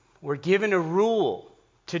we're given a rule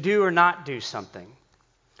to do or not do something,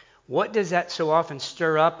 what does that so often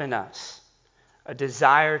stir up in us? A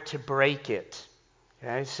desire to break it.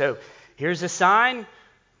 Okay, so here's a sign,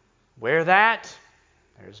 wear that.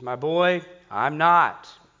 There's my boy, I'm not.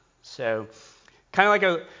 So kind of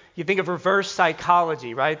like you think of reverse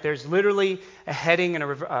psychology, right? There's literally a heading in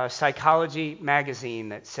a psychology magazine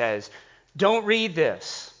that says, don't read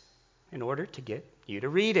this, in order to get you to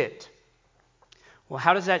read it. Well,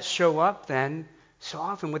 how does that show up then so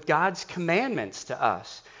often with God's commandments to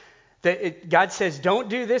us? God says, don't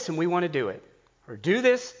do this, and we want to do it. Or do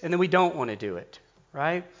this, and then we don't want to do it,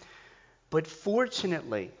 right? But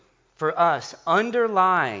fortunately for us,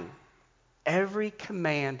 underlying every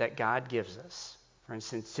command that God gives us, for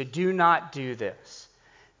instance, to do not do this,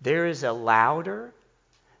 there is a louder,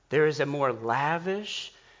 there is a more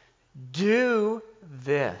lavish, do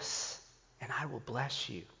this, and I will bless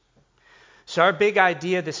you. So our big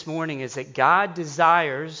idea this morning is that God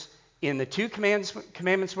desires, in the two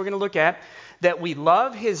commandments we're going to look at, that we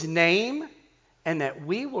love his name and that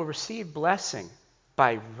we will receive blessing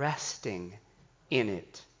by resting in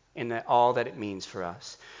it, in all that it means for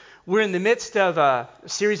us. We're in the midst of a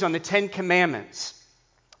series on the 10 Commandments.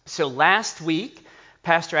 So last week,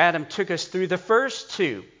 Pastor Adam took us through the first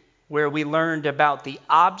two, where we learned about the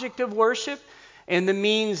object of worship and the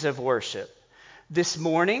means of worship. This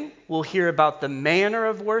morning, we'll hear about the manner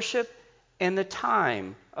of worship and the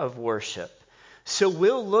time of worship. So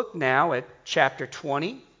we'll look now at chapter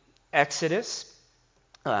 20, Exodus,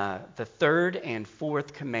 the third and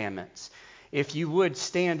fourth commandments. If you would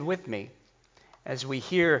stand with me as we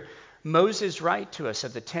hear Moses write to us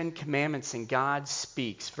of the 10 commandments, and God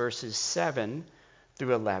speaks, verses 7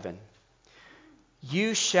 through 11.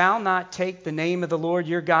 You shall not take the name of the Lord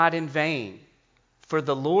your God in vain, for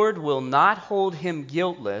the Lord will not hold him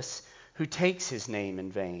guiltless who takes his name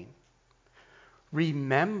in vain.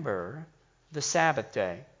 Remember the Sabbath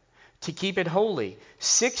day, to keep it holy.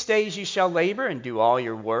 6 days you shall labor and do all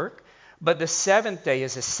your work, but the seventh day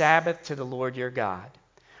is a Sabbath to the Lord your God.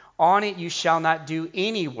 On it you shall not do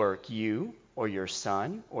any work, you or your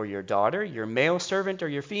son or your daughter, your male servant or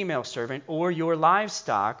your female servant, or your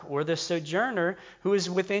livestock, or the sojourner who is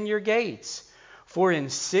within your gates. For in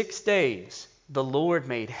 6 days the Lord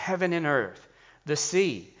made heaven and earth, the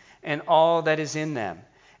sea, and all that is in them,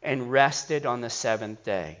 and rested on the seventh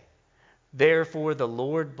day. Therefore the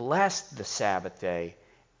Lord blessed the Sabbath day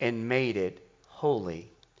and made it holy.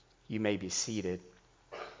 You may be seated.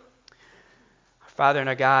 Our Father and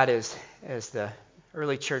our God, as the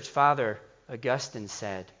early church father Augustine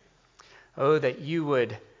said, oh, that you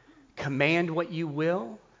would command what you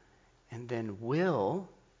will, and then will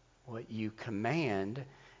what you command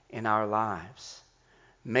in our lives.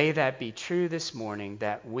 May that be true this morning,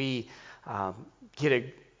 that we get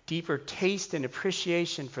a deeper taste and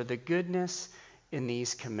appreciation for the goodness in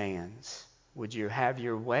these commands. Would you have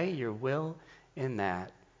your way, your will in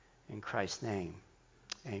that? In Christ's name,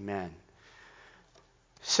 amen.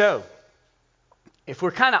 So, if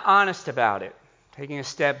we're kind of honest about it, taking a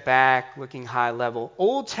step back, looking high level,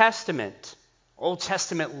 Old Testament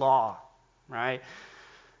law, right?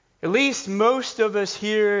 At least most of us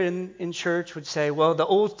here in church would say, well, the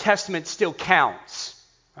Old Testament still counts,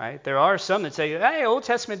 right? There are some that say, hey, Old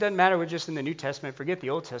Testament doesn't matter, we're just in the New Testament, forget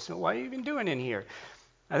the Old Testament, what are you even doing in here?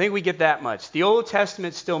 I think we get that much. The Old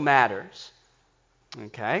Testament still matters,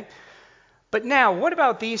 okay? But now, what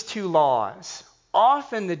about these two laws?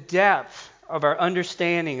 Often the depth of our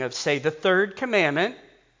understanding of, say, the third commandment,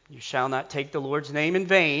 you shall not take the Lord's name in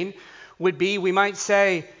vain, would be, we might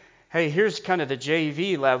say, hey, here's kind of the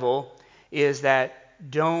JV level, is that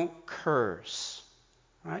don't curse.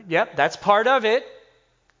 Right? Yep, that's part of it.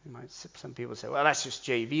 Some people say, well, that's just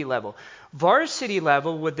JV level. Varsity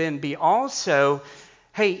level would then be also,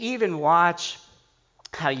 hey, even watch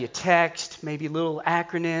how you text, maybe little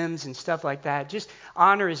acronyms and stuff like that. Just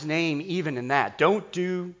honor his name even in that. Don't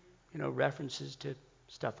do, references to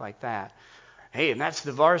stuff like that. Hey, and that's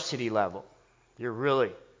the varsity level. You're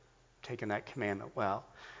really taking that commandment well.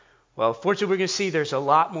 Well, fortunately, we're going to see there's a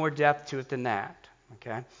lot more depth to it than that.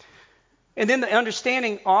 Okay? And then the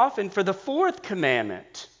understanding often for the fourth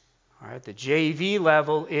commandment, all right, the JV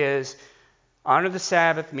level is honor the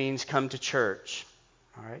Sabbath means come to church.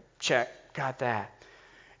 All right, check, got that.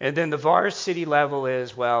 And then the varsity level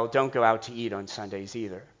is, well, don't go out to eat on Sundays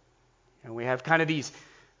either. And we have kind of these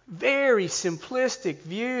very simplistic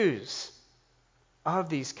views of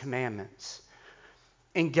these commandments.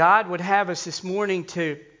 And God would have us this morning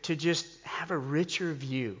to just have a richer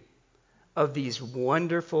view of these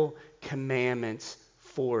wonderful commandments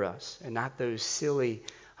for us, and not those silly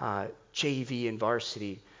JV and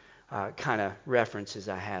varsity kind of references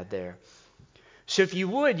I had there. So if you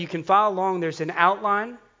would, you can follow along. There's an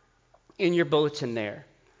outline in your bulletin there.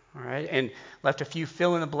 All right, and left a few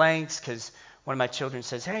fill in the blanks because one of my children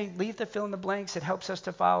says, hey, leave the fill in the blanks. It helps us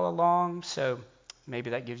to follow along. So maybe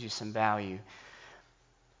that gives you some value.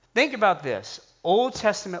 Think about this. Old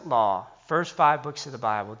Testament law, first 5 books of the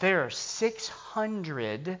Bible, there are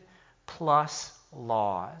 600 plus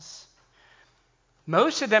laws.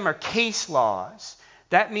 Most of them are case laws.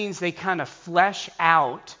 That means they kind of flesh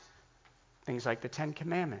out things like the Ten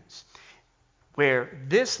Commandments, where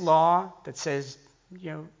this law that says,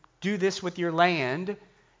 do this with your land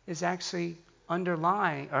is actually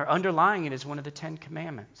underlying it as one of the Ten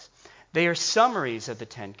Commandments. They are summaries of the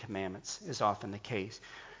Ten Commandments, is often the case.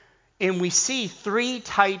 And we see 3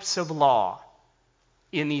 types of law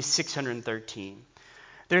in these 613.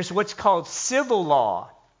 There's what's called civil law.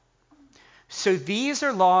 So these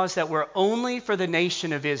are laws that were only for the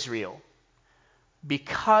nation of Israel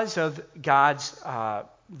because of God's,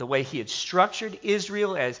 the way he had structured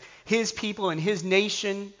Israel as his people and his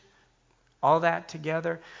nation, all that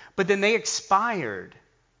together. But then they expired,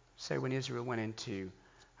 say when Israel went into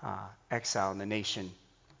exile and the nation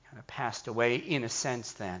kind of passed away in a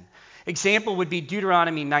sense then. Example would be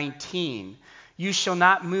Deuteronomy 19. You shall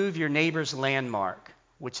not move your neighbor's landmark,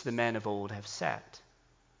 which the men of old have set.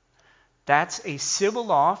 That's a civil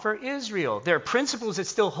law for Israel. There are principles that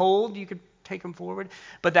still hold. You could take them forward.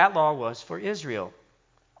 But that law was for Israel.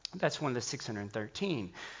 That's one of the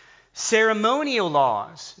 613. Ceremonial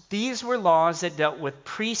laws. These were laws that dealt with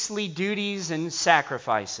priestly duties and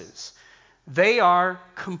sacrifices. They are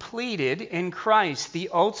completed in Christ, the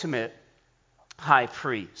ultimate high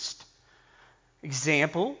priest.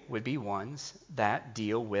 Example would be ones that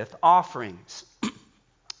deal with offerings.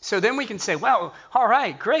 So then we can say, well, all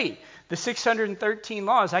right, great. The 613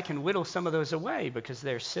 laws, I can whittle some of those away because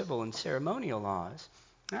they're civil and ceremonial laws.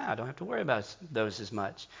 I don't have to worry about those as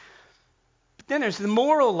much. But then there's the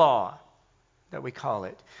moral law that we call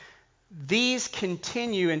it. These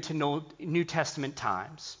continue into New Testament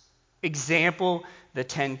times. Example, the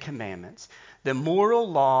Ten Commandments. The moral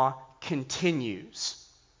law continues.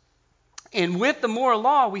 And with the moral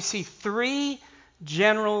law, we see 3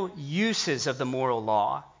 general uses of the moral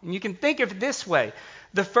law. And you can think of it this way.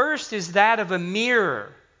 The first is that of a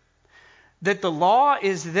mirror. That the law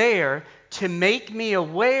is there to make me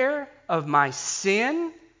aware of my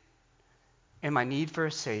sin and my need for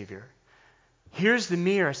a Savior. Here's the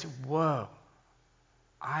mirror. I said, whoa,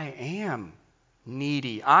 I am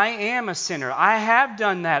needy. I am a sinner. I have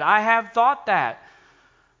done that. I have thought that.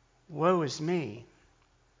 Woe is me.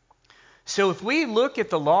 So if we look at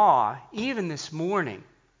the law, even this morning,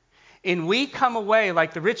 and we come away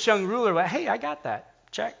like the rich young ruler, hey, I got that.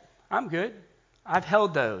 Check. I'm good. I've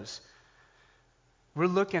held those. We're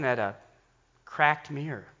looking at a cracked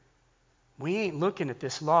mirror. We ain't looking at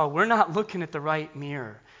this law. We're not looking at the right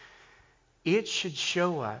mirror. It should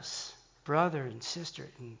show us, brother and sister,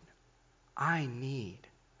 I need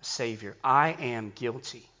a Savior. I am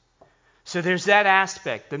guilty. So there's that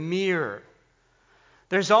aspect, the mirror.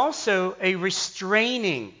 There's also a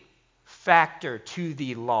restraining factor to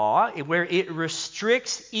the law where it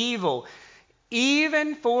restricts evil.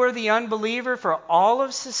 Even for the unbeliever, for all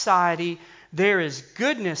of society, there is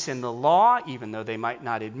goodness in the law, even though they might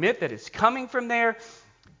not admit that it's coming from there,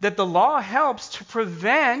 that the law helps to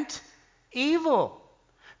prevent evil.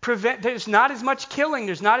 There's not as much killing,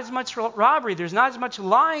 there's not as much robbery, there's not as much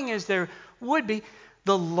lying as there would be.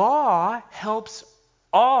 The law helps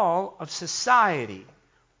all of society,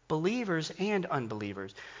 believers and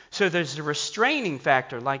unbelievers. So there's a restraining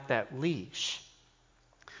factor like that leash.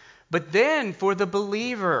 But then for the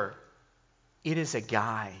believer, it is a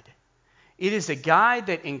guide. It is a guide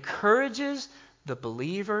that encourages the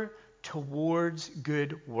believer towards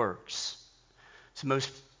good works. It's the most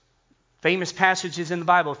famous passages in the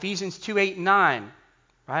Bible, Ephesians 2, 8, and 9,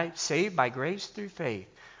 right? Saved by grace through faith.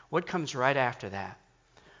 What comes right after that?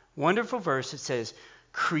 Wonderful verse. It says,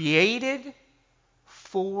 created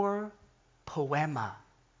for poema.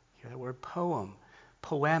 You hear the word poem.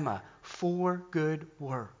 Poema, for good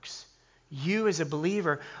works. You as a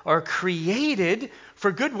believer are created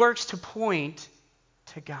for good works to point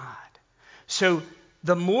to God. So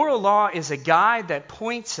the moral law is a guide that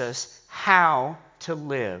points us how to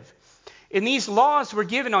live. And these laws were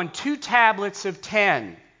given on 2 tablets of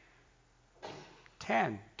 10.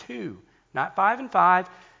 10, 2, not 5 and 5.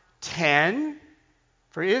 10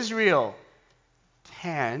 for Israel.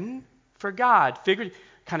 10 for God. Figured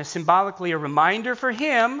kind of symbolically a reminder for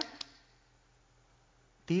him.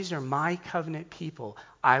 These are my covenant people.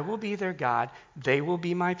 I will be their God. They will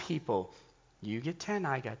be my people. You get 10,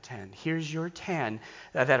 I got 10. Here's your 10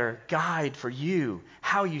 that are guide for you,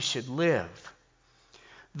 how you should live.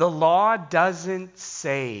 The law doesn't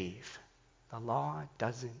save. The law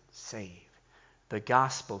doesn't save. The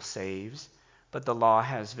gospel saves, but the law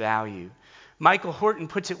has value. Michael Horton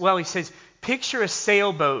puts it well. He says, picture a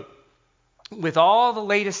sailboat with all the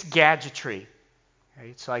latest gadgetry. Okay,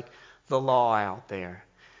 it's like the law out there.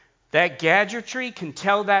 That gadgetry can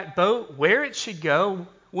tell that boat where it should go,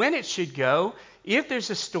 when it should go, if there's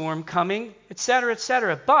a storm coming, etc.,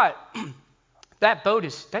 etc. But that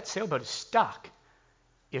sailboat is stuck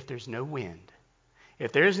if there's no wind.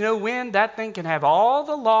 If there's no wind, that thing can have all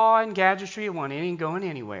the law and gadgetry it wants. It ain't going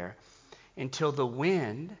anywhere until the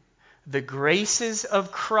wind, the graces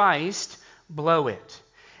of Christ, blow it.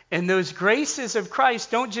 And those graces of Christ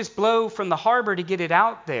don't just blow from the harbor to get it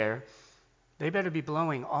out there. They better be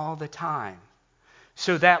blowing all the time.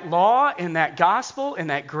 So that law and that gospel and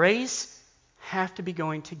that grace have to be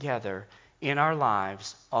going together in our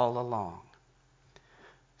lives all along.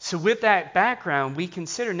 So with that background, we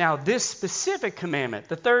consider now this specific commandment,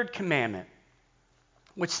 the third commandment,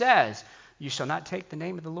 which says, you shall not take the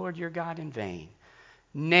name of the Lord your God in vain.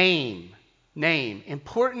 Name,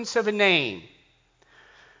 importance of a name.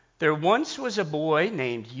 There once was a boy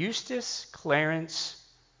named Eustace Clarence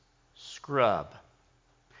Scrubb,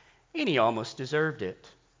 and he almost deserved it.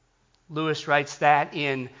 Lewis writes that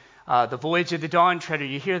in The Voyage of the Dawn Treader.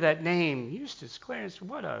 You hear that name, Eustace Clarence,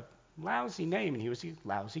 what a lousy name. And he was a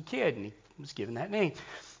lousy kid, and he was given that name.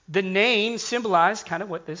 The name symbolized kind of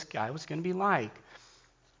what this guy was going to be like.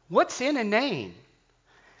 What's in a name?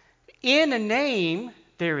 In a name,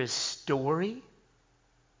 there is story,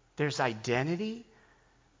 there's identity,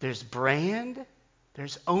 there's brand,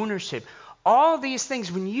 there's ownership. All these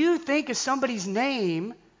things, when you think of somebody's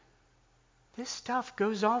name, this stuff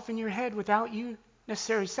goes off in your head without you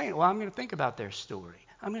necessarily saying, well, I'm going to think about their story.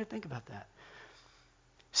 I'm going to think about that.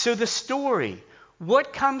 So the story,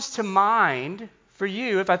 what comes to mind for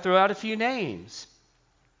you if I throw out a few names?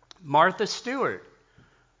 Martha Stewart.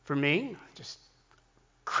 For me, just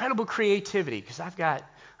incredible creativity, because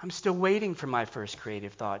I'm still waiting for my first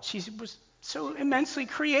creative thought. She was so immensely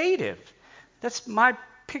creative. That's my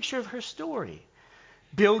picture of her story.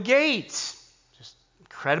 Bill Gates, just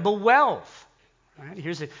incredible wealth. All right,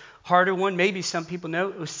 here's a harder one. Maybe some people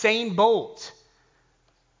know. Usain Bolt.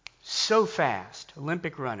 So fast.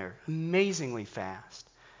 Olympic runner. Amazingly fast.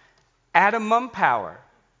 Adam Mumpower.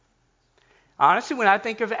 Honestly, when I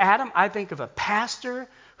think of Adam, I think of a pastor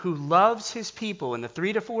who loves his people. In the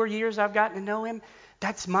 3 to 4 years I've gotten to know him,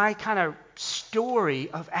 that's my kind of story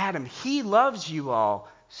of Adam. He loves you all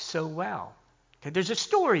so well. Okay, there's a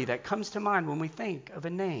story that comes to mind when we think of a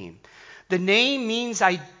name. The name means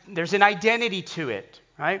there's an identity to it,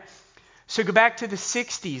 right? So go back to the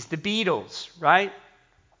 60s, the Beatles, right?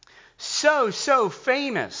 So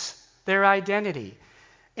famous, their identity.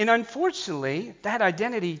 And unfortunately, that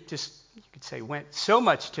identity just, you could say, went so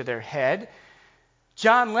much to their head.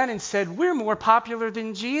 John Lennon said, we're more popular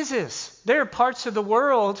than Jesus. There are parts of the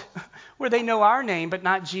world where they know our name, but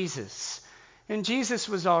not Jesus. And Jesus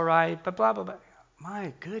was all right, but blah, blah, blah.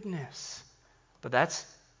 My goodness. But that's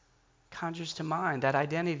conjures to mind that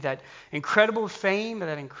identity, that incredible fame,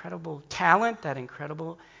 that incredible talent, that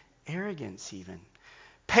incredible arrogance even.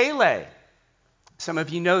 Pele. Some of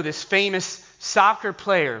you know this famous soccer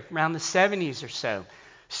player around the 70s or so.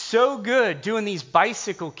 So good doing these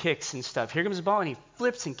bicycle kicks and stuff. Here comes the ball and he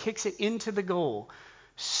flips and kicks it into the goal.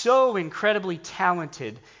 So incredibly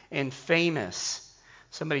talented and famous.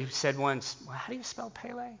 Somebody said once, well, how do you spell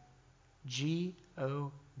Pele?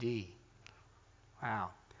 G-O-D. Wow.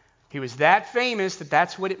 He was that famous that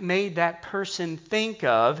that's what it made that person think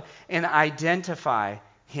of and identify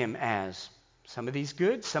him as. Some of these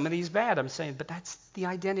good, some of these bad. I'm saying, but that's the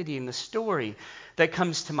identity and the story that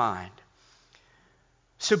comes to mind.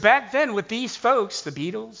 So back then with these folks, the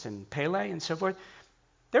Beatles and Pele and so forth,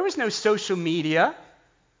 there was no social media.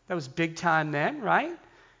 That was big time then, right?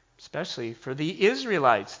 Especially for the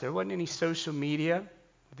Israelites. There wasn't any social media.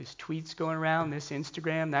 These tweets going around, this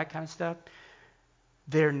Instagram, that kind of stuff.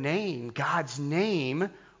 Their name, God's name,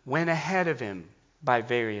 went ahead of him by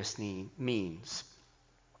various means.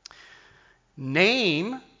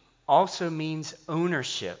 Name also means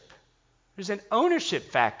ownership. There's an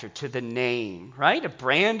ownership factor to the name, right? A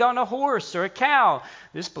brand on a horse or a cow.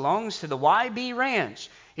 This belongs to the YB Ranch.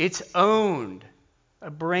 It's owned. A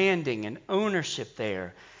branding and ownership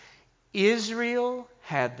there. Israel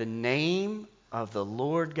had the name of the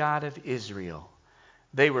Lord God of Israel.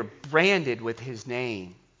 They were branded with his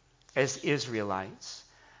name as Israelites.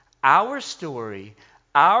 Our story,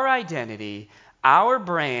 our identity, our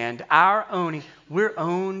brand, our owning. We're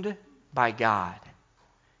owned by God.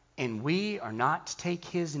 And we are not to take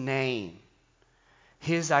his name,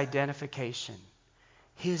 his identification,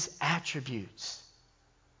 his attributes.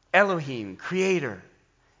 Elohim, creator.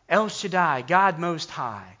 El Shaddai, God Most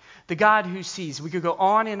High. The God who sees. We could go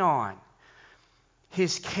on and on.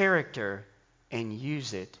 His character and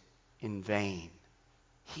use it in vain.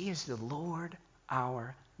 He is the Lord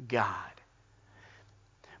our God.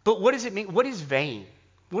 But what does it mean? What is vain?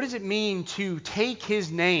 What does it mean to take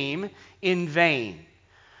his name in vain?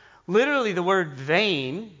 Literally, the word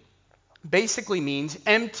vain basically means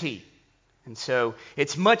empty. And so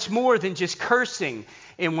it's much more than just cursing.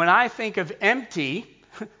 And when I think of empty,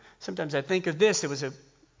 sometimes I think of this. It was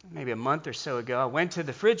maybe a month or so ago. I went to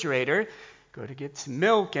the refrigerator, go to get some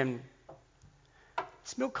milk, and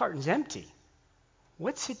this milk carton's empty.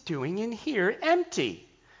 What's it doing in here empty?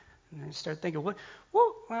 And I start thinking, what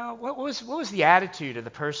was the attitude of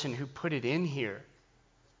the person who put it in here?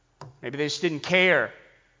 Maybe they just didn't care.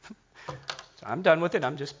 So I'm done with it.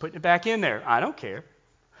 I'm just putting it back in there. I don't care.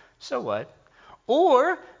 So what?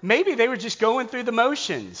 Or maybe they were just going through the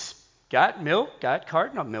motions. Got milk, got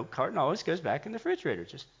carton. A milk carton always goes back in the refrigerator.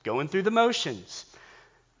 Just going through the motions.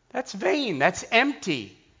 That's vain. That's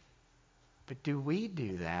empty. But do we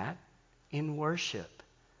do that in worship?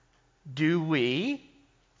 Do we?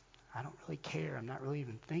 I don't really care. I'm not really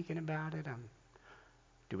even thinking about it.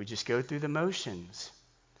 Do we just go through the motions?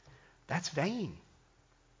 That's vain.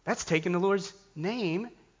 That's taking the Lord's name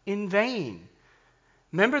in vain.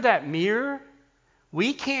 Remember that mirror?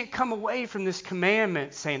 We can't come away from this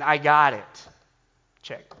commandment saying, I got it.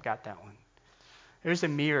 Check, got that one. There's a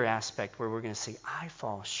mirror aspect where we're going to say, I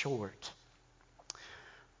fall short.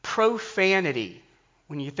 Profanity.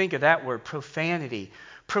 When you think of that word, profanity.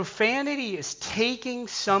 Profanity is taking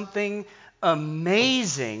something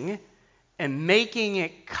amazing and making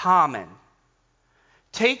it common.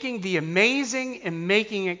 Taking the amazing and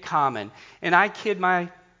making it common. And I kid my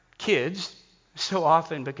kids so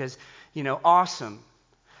often because, awesome.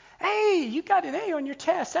 Hey, you got an A on your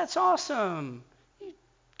test. That's awesome.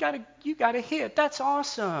 You got a hit. That's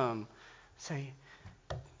awesome. Say,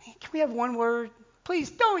 hey, can we have one word?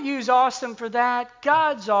 Please don't use awesome for that.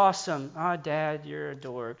 God's awesome. Oh, Dad, you're a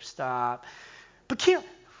dork. Stop. But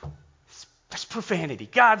that's profanity.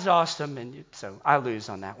 God's awesome. And so I lose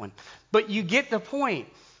on that one. But you get the point.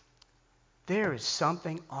 There is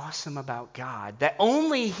something awesome about God that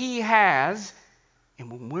only he has.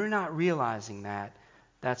 And when we're not realizing that,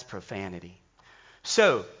 that's profanity.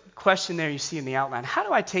 So, question there you see in the outline. How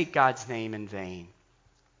do I take God's name in vain?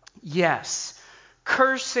 Yes,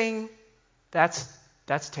 cursing, that's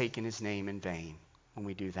taking his name in vain when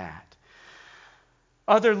we do that.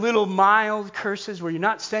 Other little mild curses where you're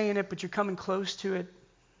not saying it, but you're coming close to it,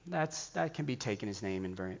 that can be taking his name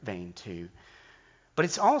in vain too. But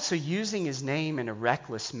it's also using his name in a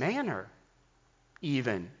reckless manner,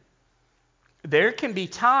 even. There can be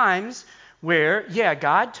times where,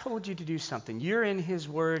 God told you to do something. You're in his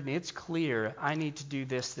word and it's clear, I need to do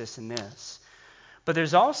this, this, and this. But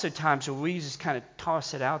there's also times where we just kind of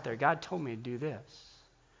toss it out there. God told me to do this.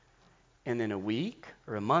 And then a week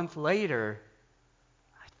or a month later,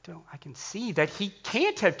 I can see that he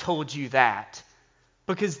can't have told you that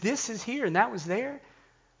because this is here and that was there.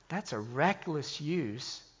 That's a reckless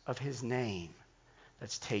use of his name.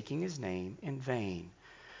 That's taking his name in vain.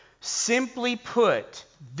 Simply put,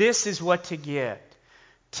 this is what to get.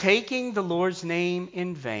 Taking the Lord's name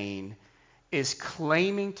in vain is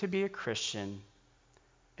claiming to be a Christian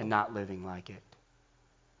and not living like it.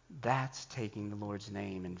 That's taking the Lord's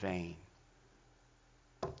name in vain.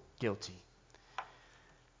 Guilty.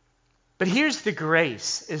 But here's the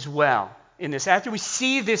grace as well in this. After we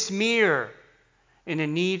see this mirror in a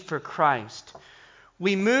need for Christ,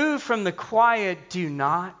 we move from the quiet do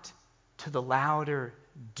not to the louder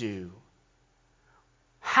do.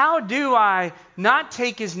 How do I not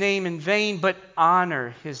take his name in vain but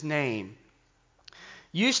honor his name?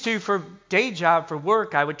 Used to, for day job, for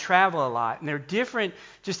work, I would travel a lot. And they're different,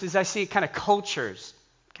 just as I see it, kind of cultures,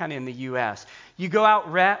 kind of in the U.S. You go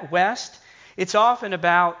out west, it's often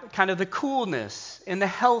about kind of the coolness and the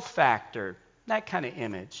health factor, that kind of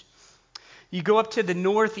image. You go up to the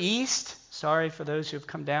northeast, sorry for those who have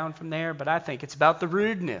come down from there, but I think it's about the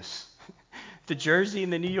rudeness. The Jersey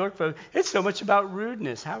and the New York folks, it's so much about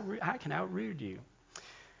rudeness. How can I outrude you?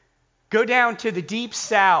 Go down to the deep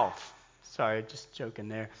south. Sorry, just joking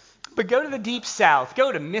there. But go to the deep south.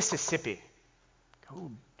 Go to Mississippi.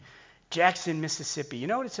 Go Jackson, Mississippi. You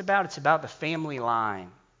know what it's about? It's about the family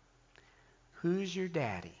line. Who's your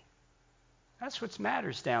daddy? That's what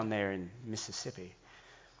matters down there in Mississippi.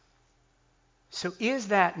 So is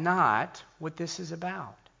that not what this is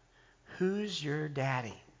about? Who's your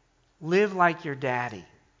daddy? Live like your daddy.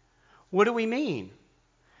 What do we mean?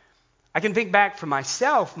 I can think back for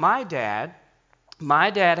myself, my dad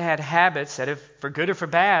had habits that have, for good or for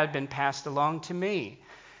bad, been passed along to me.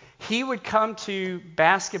 He would come to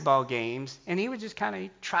basketball games and he would just kind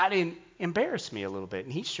of try to embarrass me a little bit,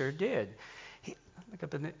 and he sure did. Look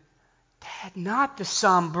up in the, Dad, not the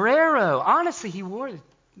sombrero. Honestly, he wore a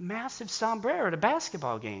massive sombrero to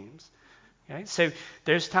basketball games. Okay? So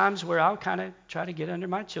there's times where I'll kind of try to get under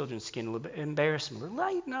my children's skin a little bit, embarrass them.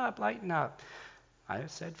 Lighten up, lighten up. I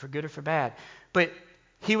said for good or for bad. But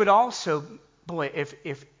he would also, boy,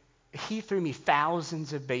 if he threw me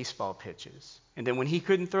thousands of baseball pitches, and then when he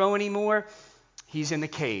couldn't throw anymore, he's in the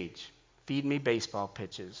cage, feeding me baseball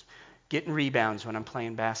pitches, getting rebounds when I'm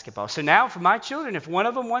playing basketball. So now for my children, if one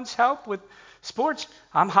of them wants help with sports,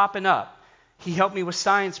 I'm hopping up. He helped me with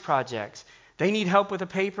science projects. They need help with a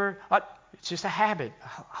paper. It's just a habit.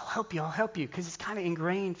 I'll help you, because it's kind of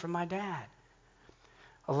ingrained from my dad.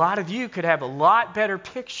 A lot of you could have a lot better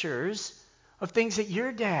pictures of things that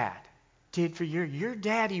your dad did for your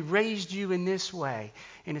daddy raised you in this way,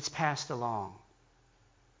 and it's passed along.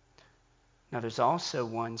 Now there's also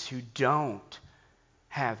ones who don't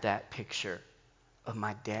have that picture of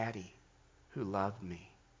my daddy who loved me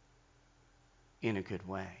in a good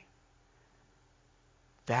way.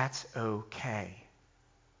 That's okay.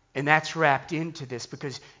 And that's wrapped into this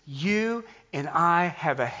because you and I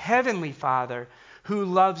have a heavenly Father who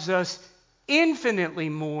loves us infinitely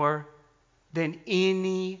more than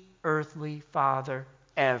any earthly father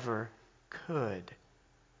ever could.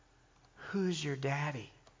 Who's your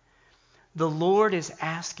daddy? The Lord is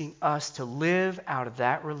asking us to live out of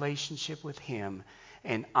that relationship with Him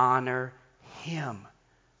and honor Him.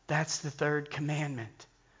 That's the third commandment.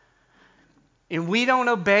 And we don't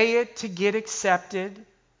obey it to get accepted.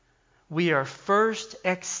 We are first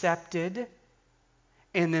accepted,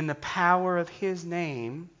 and then the power of His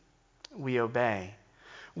name we obey.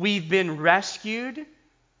 We've been rescued.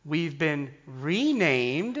 We've been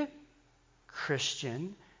renamed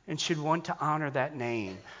Christian and should want to honor that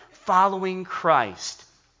name. Following Christ.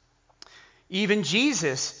 Even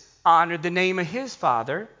Jesus honored the name of His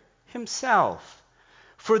Father Himself.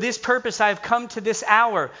 For this purpose I have come to this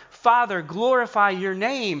hour. Father, glorify your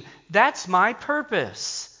name. That's my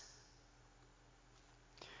purpose.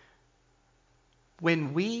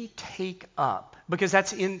 When we take up, because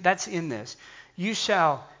that's in this, you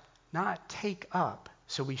shall not take up.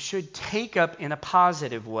 So we should take up in a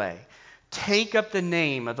positive way. Take up the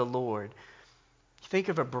name of the Lord. Think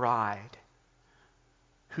of a bride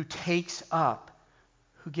who takes up,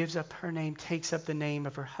 who gives up her name, takes up the name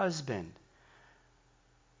of her husband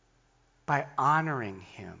by honoring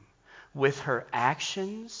him with her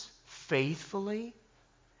actions faithfully,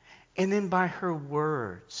 and then by her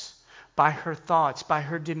words, by her thoughts, by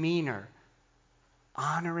her demeanor,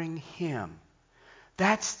 honoring him.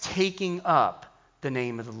 That's taking up the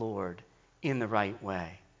name of the Lord in the right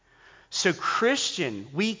way. So Christian,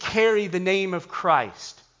 we carry the name of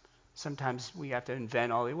Christ. Sometimes we have to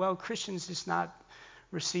invent Christians just not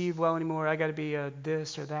receive well anymore. I got to be a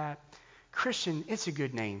this or that. Christian, it's a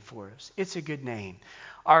good name for us. It's a good name.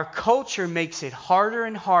 Our culture makes it harder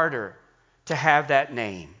and harder to have that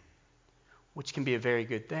name, which can be a very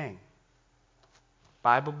good thing.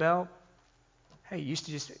 Bible Belt, hey,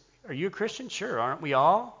 are you a Christian? Sure, aren't we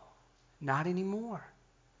all? Not anymore.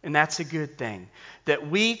 And that's a good thing, that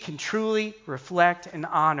we can truly reflect and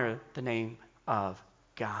honor the name of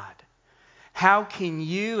God. How can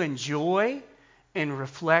you enjoy and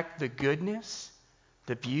reflect the goodness,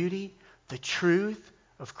 the beauty, the truth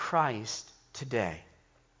of Christ today?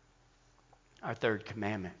 Our third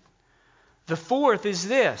commandment. The fourth is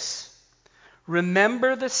this: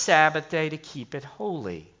 remember the Sabbath day to keep it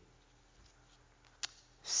holy.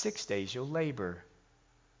 6 days you'll labor.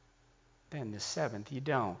 Then the seventh you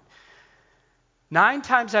don't. 9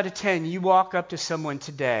 times out of 10, you walk up to someone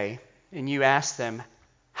today and you ask them,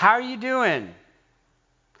 how are you doing?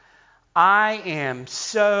 I am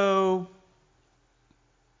so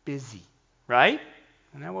busy, right?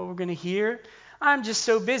 Isn't that what we're going to hear? I'm just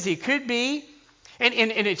so busy. Could be. And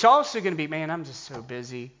it's also going to be, man, I'm just so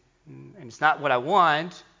busy. And it's not what I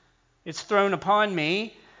want. It's thrown upon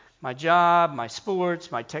me. My job, my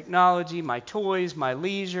sports, my technology, my toys, my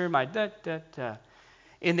leisure, my da-da-da.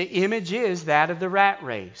 And the image is that of the rat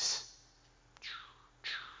race.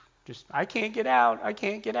 Just, I can't get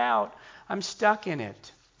out. I'm stuck in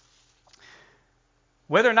it.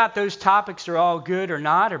 Whether or not those topics are all good or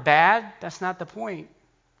not, or bad, that's not the point.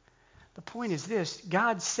 The point is this: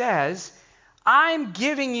 God says, I'm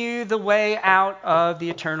giving you the way out of the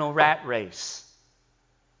eternal rat race.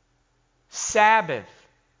 Sabbath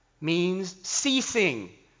means ceasing.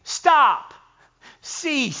 Stop.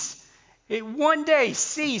 Cease. One day,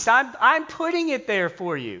 cease. I'm putting it there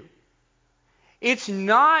for you. It's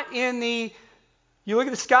not in the, you look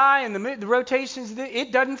at the sky and the rotations,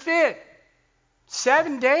 it doesn't fit.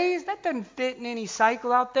 7 days, that doesn't fit in any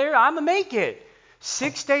cycle out there. I'm going to make it.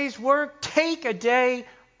 6 days work, take a day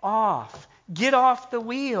off. Get off the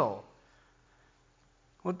wheel.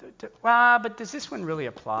 Well, but does this one really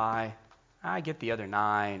apply? I get the other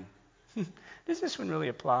 9. Does this one really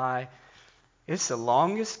apply? It's the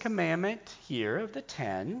longest commandment here of the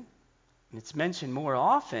 10. And it's mentioned more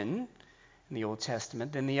often in the Old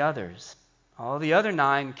Testament than the others. All the other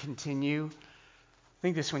 9 continue. I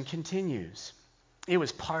think this one continues. It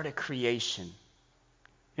was part of creation.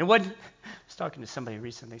 I was talking to somebody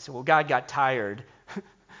recently. They said, well, God got tired.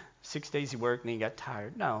 6 days he worked and he got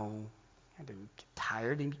tired. No, I didn't get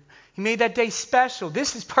tired. He made that day special.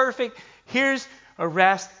 This is perfect. Here's a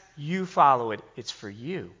rest. You follow it. It's for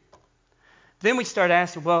you. Then we start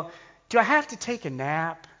asking, well, do I have to take a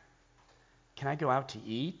nap? Can I go out to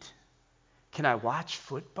eat? Can I watch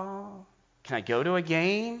football? Can I go to a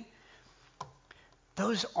game?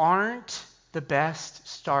 Those aren't the best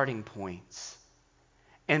starting points.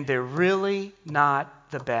 And they're really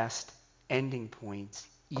not the best ending points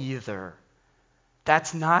either.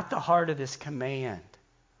 That's not the heart of this command.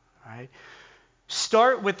 Right?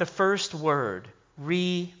 Start with the first word,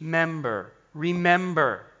 remember.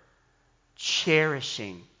 Remember.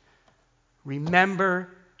 Cherishing. Remember,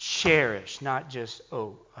 cherish, not just,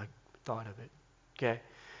 oh, I thought of it. Okay.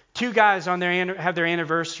 2 guys on have their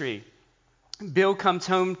anniversary. Bill comes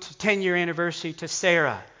home to 10-year anniversary to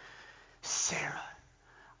Sarah. Sarah,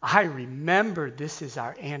 I remember this is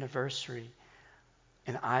our anniversary,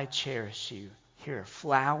 and I cherish you. Here are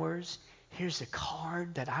flowers. Here's a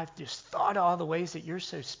card that I've just thought all the ways that you're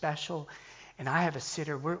so special, and I have a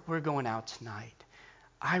sitter. We're going out tonight.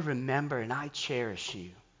 I remember and I cherish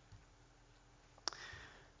you.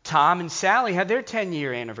 Tom and Sally had their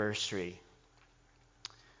 10-year anniversary.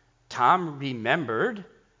 Tom remembered.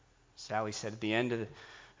 Sally said at the end of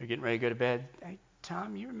they're getting ready to go to bed, hey,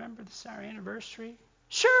 Tom, you remember this is our anniversary?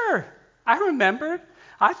 Sure, I remembered.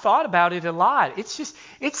 I thought about it a lot. It's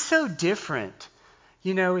so different.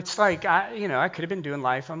 It's like, I could have been doing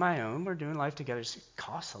life on my own. We're doing life together. It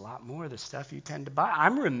costs a lot more, the stuff you tend to buy.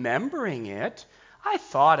 I'm remembering it. I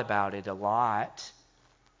thought about it a lot.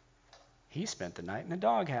 He spent the night in the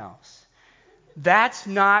doghouse. That's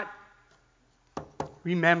not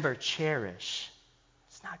remember, cherish.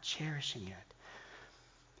 It's not cherishing it.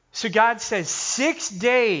 So God says 6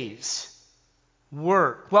 days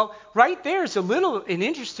work. Well, right there is an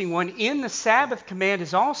interesting one. In the Sabbath command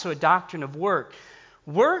is also a doctrine of work.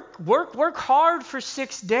 Work hard for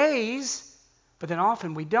 6 days. But then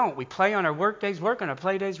often we don't. We play on our work days, work on our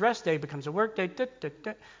play days, rest day becomes a work day.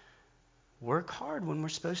 Work hard when we're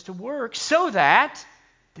supposed to work so that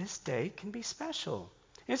this day can be special.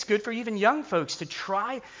 And it's good for even young folks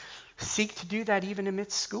to seek to do that even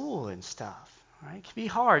amidst school and stuff. Right? It can be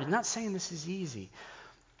hard. I'm not saying this is easy.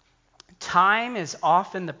 Time is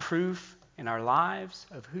often the proof in our lives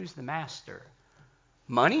of who's the master.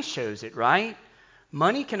 Money shows it, right?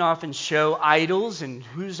 Money can often show idols and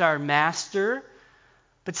who's our master.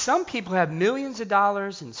 But some people have millions of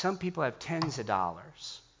dollars and some people have tens of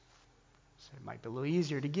dollars. So it might be a little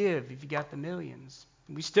easier to give if you got the millions.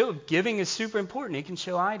 Giving is super important. It can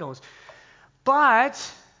show idols. But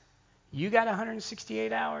you got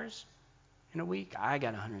 168 hours in a week. I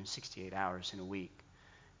got 168 hours in a week.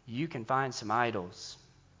 You can find some idols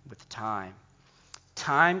with time.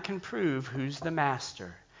 Time can prove who's the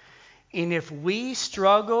master. And if we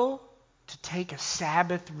struggle to take a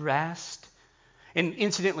Sabbath rest, and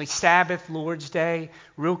incidentally, Sabbath, Lord's Day,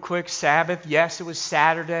 real quick, Sabbath, yes, it was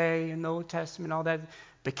Saturday in the Old Testament, all that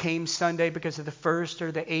became Sunday because of the first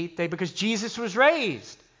or the 8th day, because Jesus was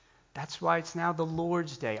raised. That's why it's now the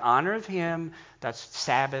Lord's Day. Honor of Him, that's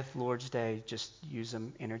Sabbath, Lord's Day, just use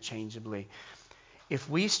them interchangeably. If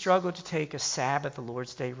we struggle to take a Sabbath, a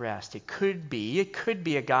Lord's Day rest, it could be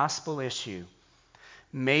a gospel issue.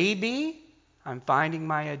 Maybe I'm finding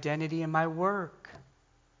my identity in my work,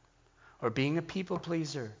 or being a people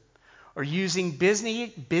pleaser, or using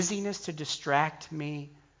busyness to distract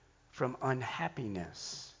me from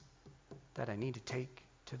unhappiness that I need to take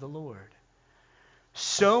to the Lord.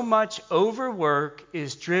 So much overwork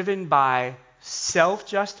is driven by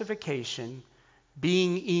self-justification,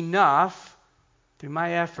 being enough through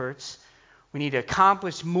my efforts. We need to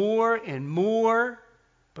accomplish more and more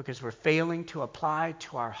because we're failing to apply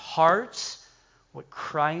to our hearts what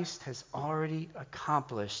Christ has already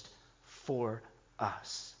accomplished for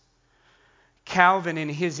us. Calvin in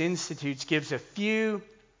his Institutes gives a few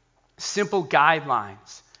simple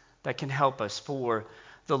guidelines that can help us for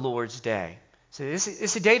the Lord's Day. So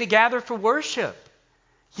it's a day to gather for worship.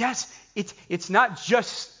 Yes, it's not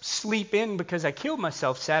just sleep in because I killed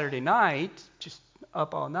myself Saturday night, just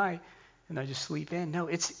up all night, and I just sleep in. No,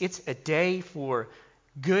 it's a day for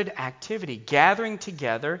good activity, gathering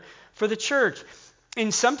together for the church.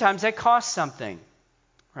 And sometimes that costs something,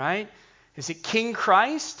 right? Is it King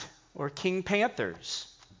Christ or King Panthers?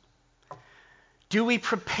 Do we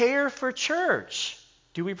prepare for church?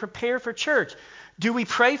 Do we prepare for church? Do we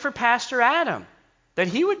pray for Pastor Adam that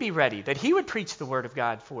he would be ready, that he would preach the Word of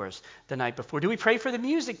God for us the night before? Do we pray for the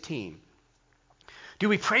music team? Do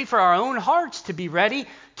we pray for our own hearts to be ready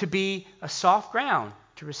to be a soft ground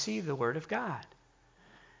to receive the Word of God?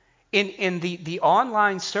 In the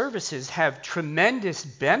online services have tremendous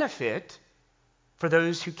benefit for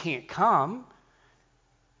those who can't come.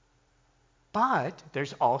 But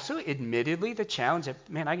there's also admittedly the challenge that,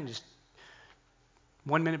 man, I can just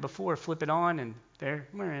 1 minute before flip it on and there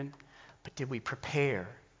we're in. But did we prepare?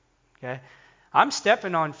 Okay? I'm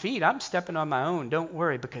stepping on feet. I'm stepping on my own. Don't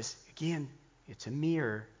worry, because again, it's a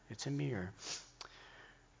mirror. It's a mirror.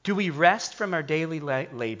 Do we rest from our daily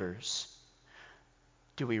labors?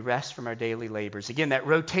 Do we rest from our daily labors? Again, that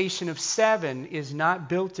rotation of 7 is not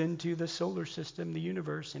built into the solar system, the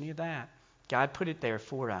universe, any of that. God put it there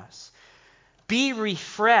for us. Be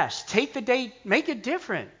refreshed. Take the day, make it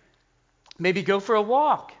different. Maybe go for a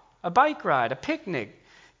walk, a bike ride, a picnic.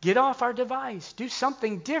 Get off our device. Do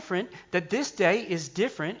something different, that this day is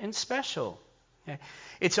different and special. Okay?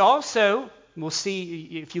 It's also, we'll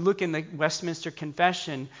see if you look in the Westminster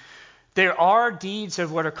Confession, there are deeds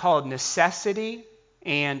of what are called necessity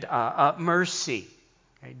and mercy.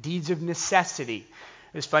 Okay? Deeds of necessity.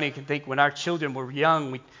 It's funny, you can think when our children were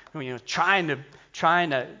young, we trying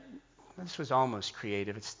to. This was almost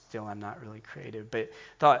creative. It's still, I'm not really creative, but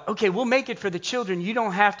thought, okay, we'll make it for the children. You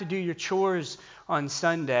don't have to do your chores on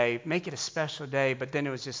Sunday. Make it a special day. But then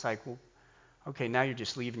it was just like, well, okay, now you're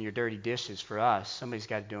just leaving your dirty dishes for us. Somebody's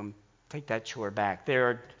got to do them. Take that chore back.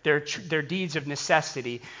 There are deeds of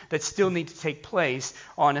necessity that still need to take place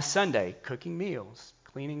on a Sunday. Cooking meals,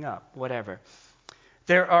 cleaning up, whatever.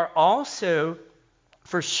 There are also,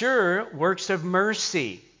 for sure, works of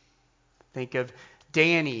mercy. Think of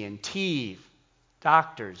Danny and Teve,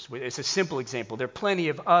 doctors. It's a simple example. There are plenty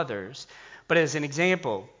of others. But as an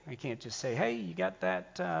example, I can't just say, hey, you got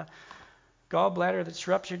that gallbladder that's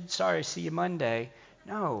ruptured? Sorry, see you Monday.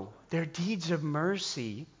 No, they're deeds of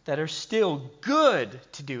mercy that are still good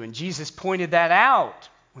to do. And Jesus pointed that out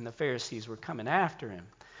when the Pharisees were coming after him.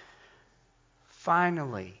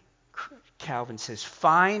 Finally, Calvin says,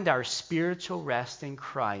 find our spiritual rest in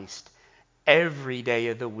Christ every day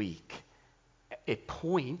of the week. It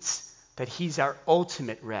points that he's our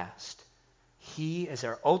ultimate rest. He is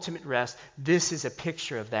our ultimate rest. This is a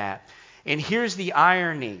picture of that. And here's the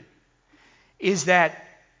irony, is that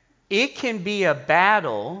it can be a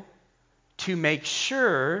battle to make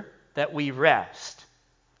sure that we rest.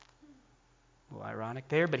 A little ironic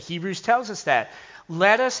there, but Hebrews tells us that.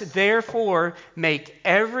 Let us therefore make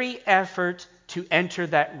every effort to enter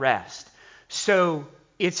that rest. So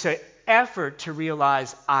it's an effort to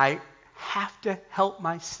realize I have to help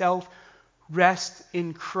myself rest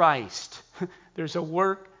in Christ. There's a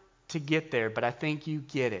work to get there, but I think you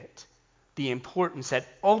get it. The importance that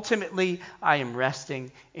ultimately I am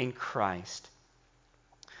resting in Christ.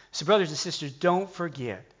 So brothers and sisters, don't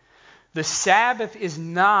forget, the Sabbath is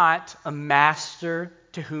not a master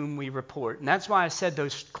to whom we report. And that's why I said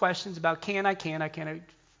those questions about can I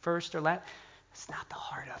first or last. It's not the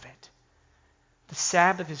heart of it. The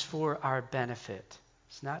Sabbath is for our benefit.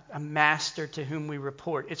 It's not a master to whom we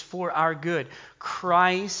report. It's for our good.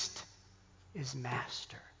 Christ is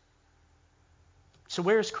master. So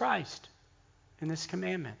where is Christ in this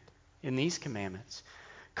commandment, in these commandments?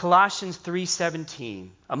 Colossians 3:17,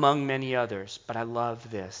 among many others, but I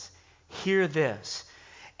love this. Hear this.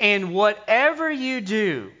 And whatever you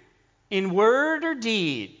do, in word or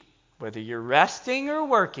deed, whether you're resting or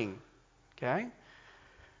working, okay,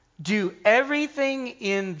 do everything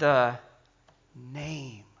in the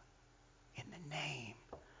name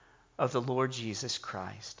of the Lord Jesus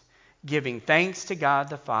Christ, giving thanks to God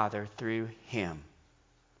the Father through him.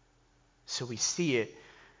 So we see it.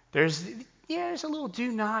 There's a little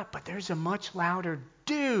do not, but there's a much louder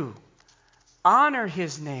do. Honor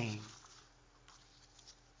his name,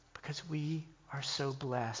 because we are so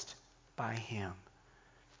blessed by him.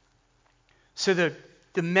 So the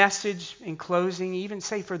the message in closing, even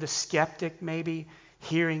say for the skeptic maybe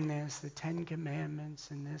hearing this, the Ten Commandments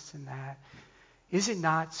and this and that, is it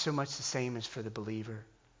not so much the same as for the believer?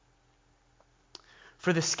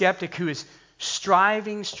 For the skeptic who is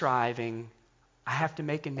striving, I have to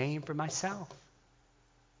make a name for myself.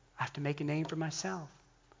 I have to make a name for myself.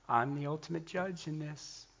 I'm the ultimate judge in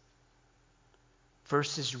this.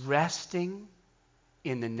 Versus resting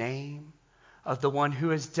in the name of the one who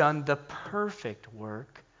has done the perfect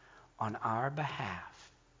work on our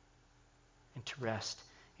behalf, and to rest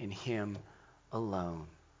in him alone.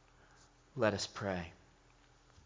 Let us pray.